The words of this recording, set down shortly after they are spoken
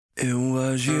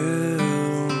was you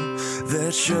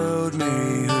that showed me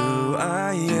who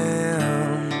I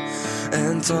am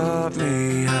and taught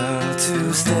me how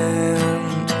to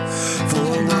stand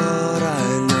for what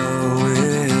I know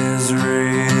is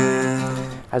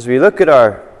real. As we look at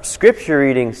our scripture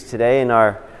readings today, in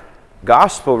our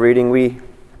gospel reading, we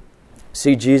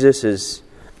see Jesus is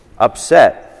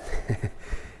upset.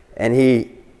 And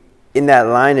in that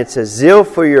line it says, "Zeal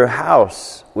for your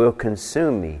house will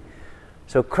consume me."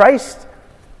 So Christ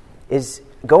is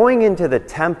going into the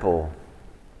temple,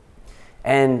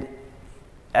 and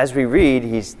as we read,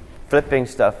 he's flipping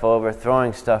stuff over,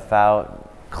 throwing stuff out,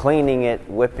 cleaning it,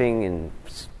 whipping, and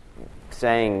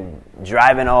saying,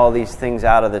 driving all these things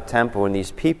out of the temple and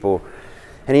these people.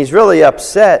 And he's really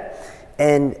upset.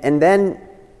 And then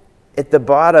at the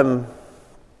bottom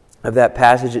of that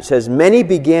passage it says, "Many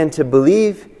began to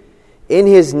believe in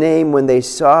his name when they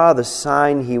saw the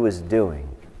sign he was doing."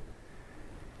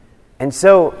 And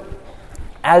so,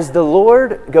 as the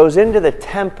Lord goes into the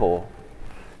temple,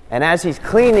 and as he's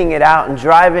cleaning it out and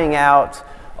driving out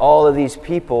all of these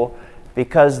people,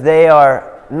 because they are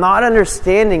not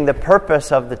understanding the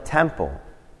purpose of the temple.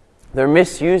 They're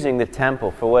misusing the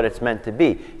temple for what it's meant to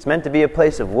be. It's meant to be a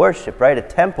place of worship, right? A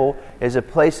temple is a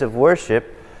place of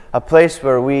worship, a place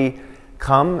where we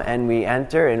come and we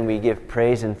enter and we give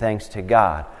praise and thanks to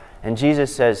God. And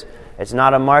Jesus says, it's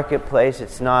not a marketplace,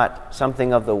 it's not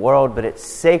something of the world, but it's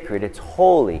sacred, it's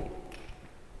holy.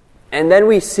 And then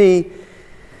we see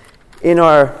in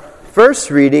our first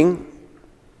reading,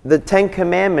 the 10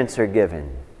 Commandments are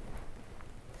given.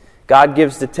 God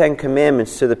gives the 10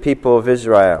 Commandments to the people of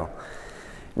Israel.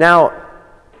 Now,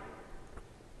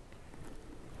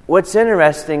 what's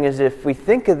interesting is if we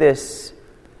think of this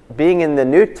being in the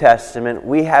New Testament,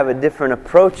 we have a different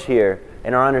approach here,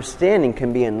 and our understanding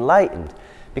can be enlightened.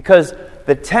 Because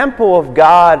the temple of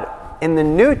God in the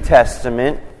New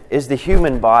Testament is the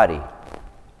human body.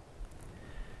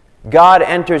 God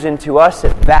enters into us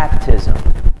at baptism.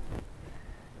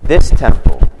 This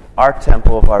temple, our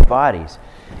temple of our bodies.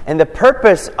 And the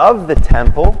purpose of the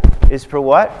temple is for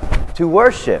what? To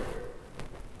worship.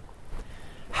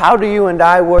 How do you and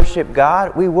I worship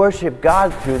God? We worship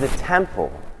God through the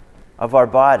temple of our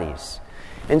bodies.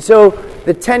 And so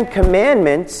the 10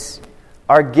 Commandments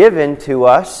are given to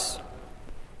us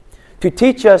to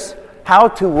teach us how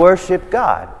to worship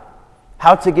God,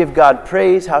 how to give God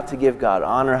praise, how to give God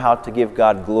honor, how to give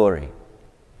God glory.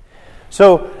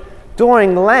 So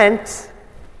during Lent,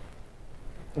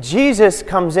 Jesus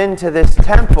comes into this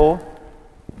temple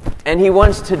and he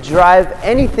wants to drive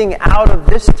anything out of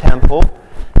this temple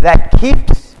that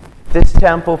keeps this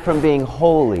temple from being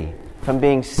holy, from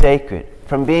being sacred,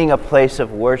 from being a place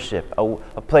of worship,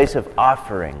 a place of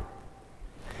offering.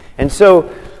 And so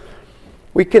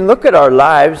we can look at our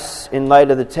lives in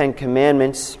light of the 10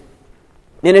 Commandments.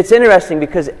 And it's interesting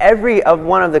because every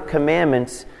one of the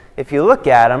commandments, if you look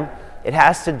at them, it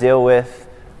has to deal with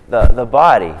the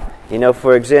body. You know,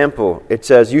 for example, it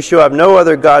says, "You shall have no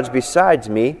other gods besides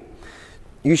me.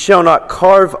 You shall not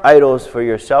carve idols for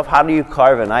yourself." How do you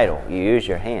carve an idol? You use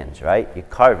your hands, right? You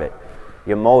carve it.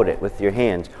 You mold it with your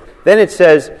hands. Then it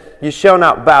says, "You shall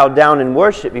not bow down and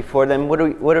worship before them." What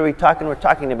are we talking? We're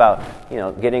talking about,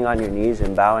 getting on your knees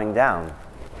and bowing down.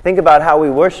 Think about how we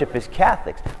worship as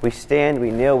Catholics. We stand,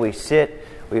 we kneel, we sit,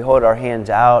 we hold our hands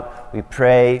out, we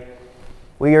pray.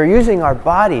 We are using our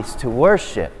bodies to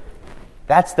worship.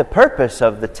 That's the purpose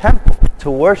of the temple,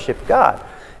 to worship God.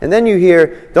 And then you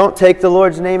hear, "Don't take the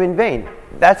Lord's name in vain."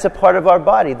 That's a part of our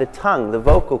body, the tongue, the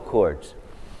vocal cords.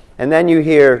 And then you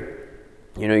hear,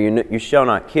 you shall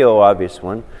not kill, obvious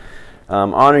one.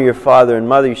 Honor your father and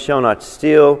mother. You shall not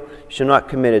steal. You shall not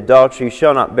commit adultery. You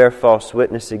shall not bear false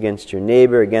witness against your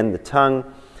neighbor. Again, the tongue.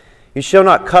 You shall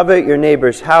not covet your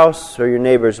neighbor's house or your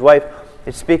neighbor's wife.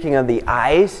 It's speaking of the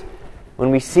eyes. When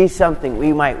we see something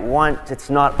we might want, it's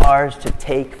not ours to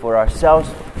take for ourselves,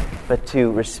 but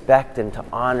to respect and to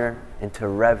honor and to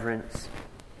reverence.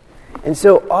 And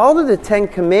so all of the 10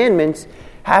 Commandments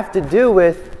have to do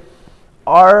with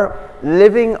our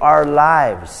living our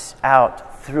lives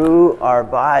out through our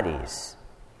bodies.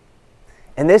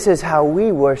 And this is how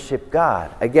we worship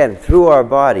God, again, through our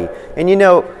body. And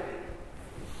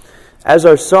as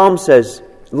our psalm says,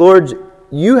 "Lord,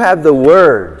 you have the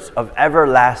words of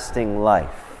everlasting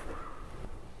life."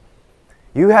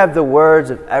 You have the words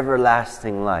of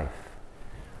everlasting life.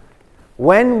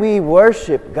 When we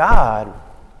worship God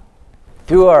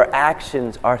through our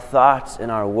actions, our thoughts,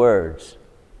 and our words,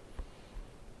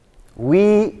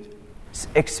 we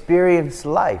experience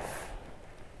life.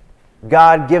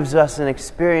 God gives us an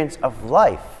experience of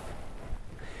life.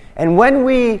 And when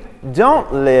we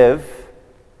don't live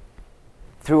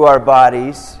through our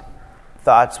bodies,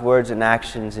 thoughts, words, and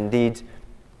actions and deeds,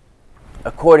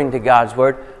 according to God's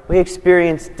word, we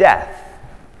experience death.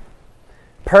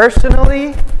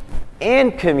 Personally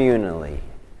and communally.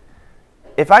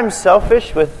 If I'm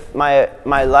selfish with my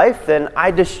life, then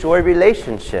I destroy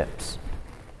relationships.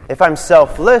 If I'm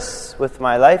selfless with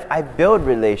my life, I build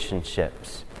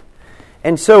relationships.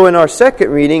 And so in our second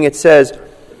reading, it says,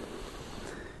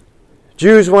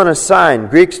 Jews want a sign,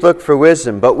 Greeks look for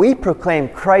wisdom, but we proclaim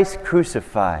Christ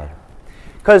crucified.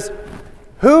 Because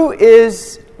who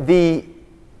is the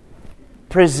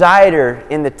presider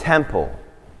in the temple?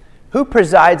 Who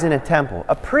presides in a temple?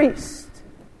 A priest.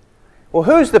 Well,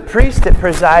 who's the priest that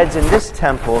presides in this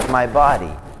temple of my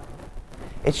body?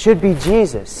 It should be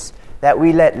Jesus that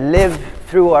we let live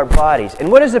through our bodies.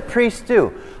 And what does a priest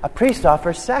do? A priest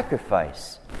offers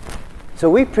sacrifice. So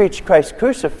we preach Christ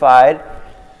crucified.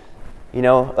 You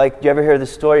know, like, do you ever hear the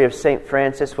story of St.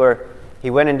 Francis where he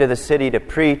went into the city to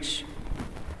preach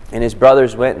and his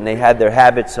brothers went and they had their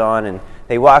habits on and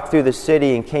they walked through the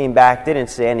city and came back, didn't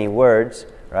say any words,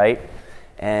 right?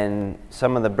 And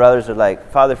some of the brothers are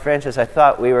like, Father Francis, I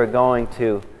thought we were going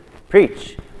to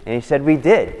preach. And he said, we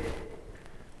did.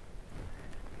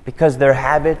 Because their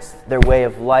habits, their way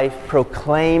of life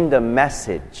proclaimed a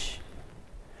message.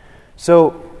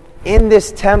 So in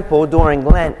this temple during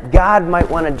Lent, God might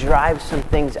want to drive some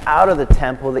things out of the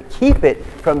temple that keep it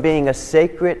from being a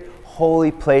sacred,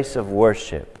 holy place of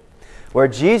worship. Where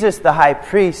Jesus, the high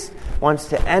priest, wants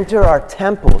to enter our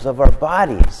temples of our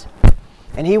bodies.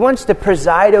 And he wants to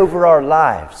preside over our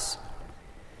lives.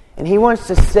 And he wants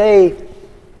to say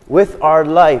with our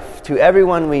life to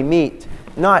everyone we meet,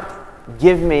 not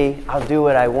give me, I'll do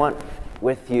what I want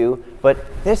with you, but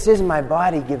this is my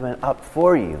body given up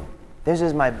for you. This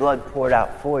is my blood poured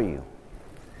out for you.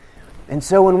 And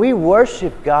so when we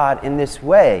worship God in this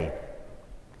way,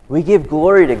 we give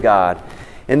glory to God.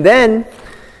 And then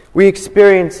we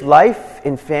experience life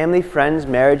in family, friends,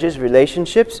 marriages,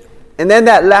 relationships. And then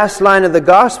that last line of the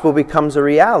gospel becomes a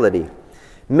reality.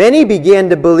 Many began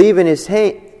to believe in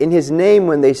his name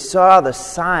when they saw the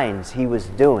signs he was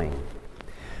doing.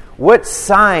 What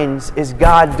signs is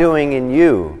God doing in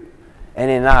you and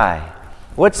in I?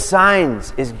 What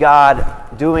signs is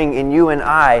God doing in you and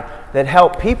I that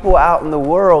help people out in the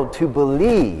world to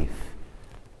believe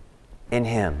in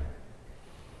him?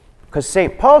 Because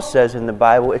St. Paul says in the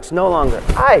Bible, it's no longer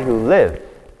I who live,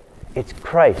 it's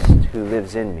Christ who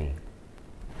lives in me.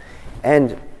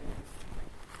 And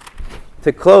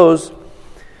to close,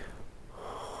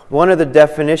 one of the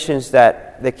definitions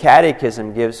that the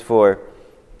Catechism gives for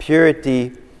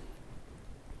purity,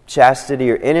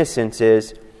 chastity, or innocence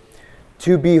is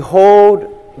to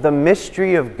behold the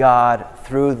mystery of God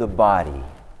through the body.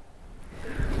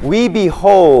 We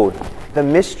behold the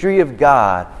mystery of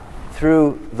God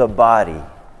through the body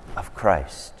of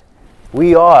Christ.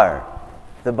 We are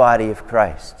the body of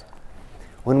Christ.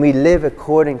 When we live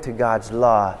according to God's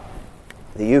law,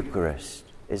 the Eucharist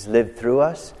is lived through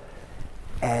us,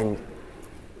 and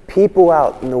people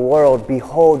out in the world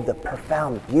behold the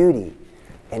profound beauty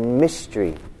and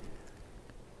mystery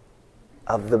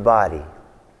of the body,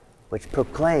 which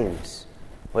proclaims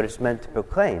what it's meant to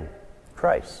proclaim,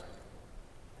 Christ.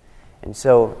 And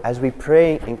so, as we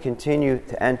pray and continue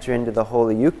to enter into the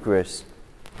Holy Eucharist,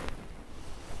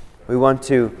 we want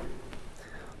to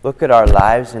look at our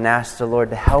lives and ask the Lord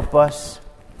to help us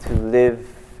to live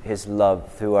his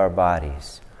love through our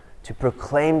bodies, to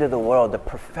proclaim to the world the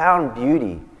profound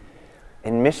beauty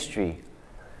and mystery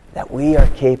that we are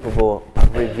capable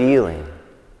of revealing.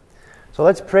 So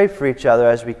let's pray for each other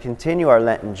as we continue our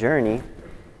Lenten journey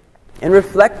and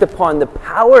reflect upon the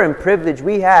power and privilege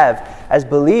we have as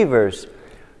believers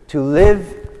to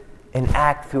live and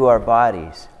act through our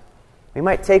bodies. We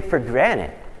might take for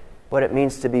granted what it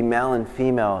means to be male and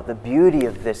female, the beauty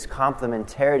of this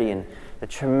complementarity and the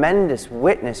tremendous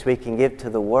witness we can give to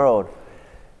the world,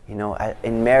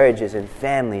 in marriages and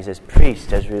families, as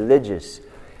priests, as religious.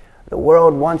 The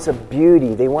world wants a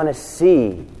beauty. They want to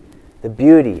see the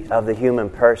beauty of the human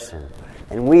person.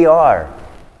 And we are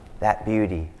that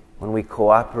beauty when we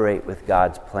cooperate with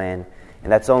God's plan.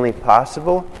 And that's only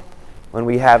possible when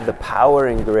we have the power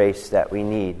and grace that we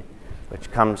need,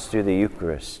 which comes through the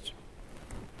Eucharist.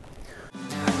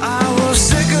 I was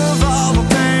sick of all the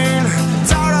pain,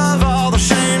 tired of all the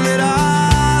shame that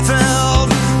I felt,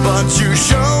 but you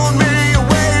showed me a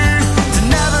way to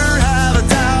never have a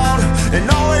doubt and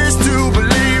always to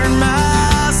believe in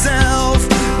myself.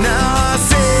 Now I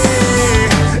see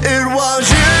it was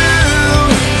you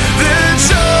that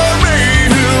showed me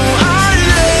who I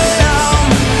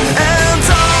am and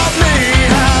taught me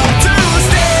how to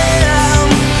stand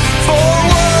for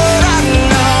what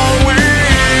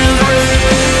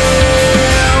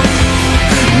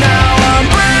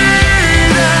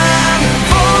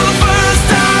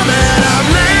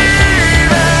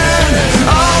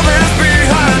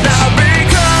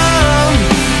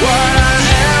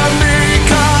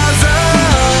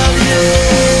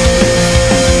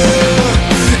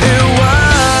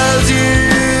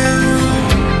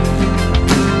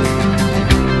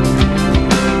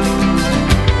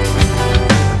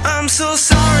so sorry.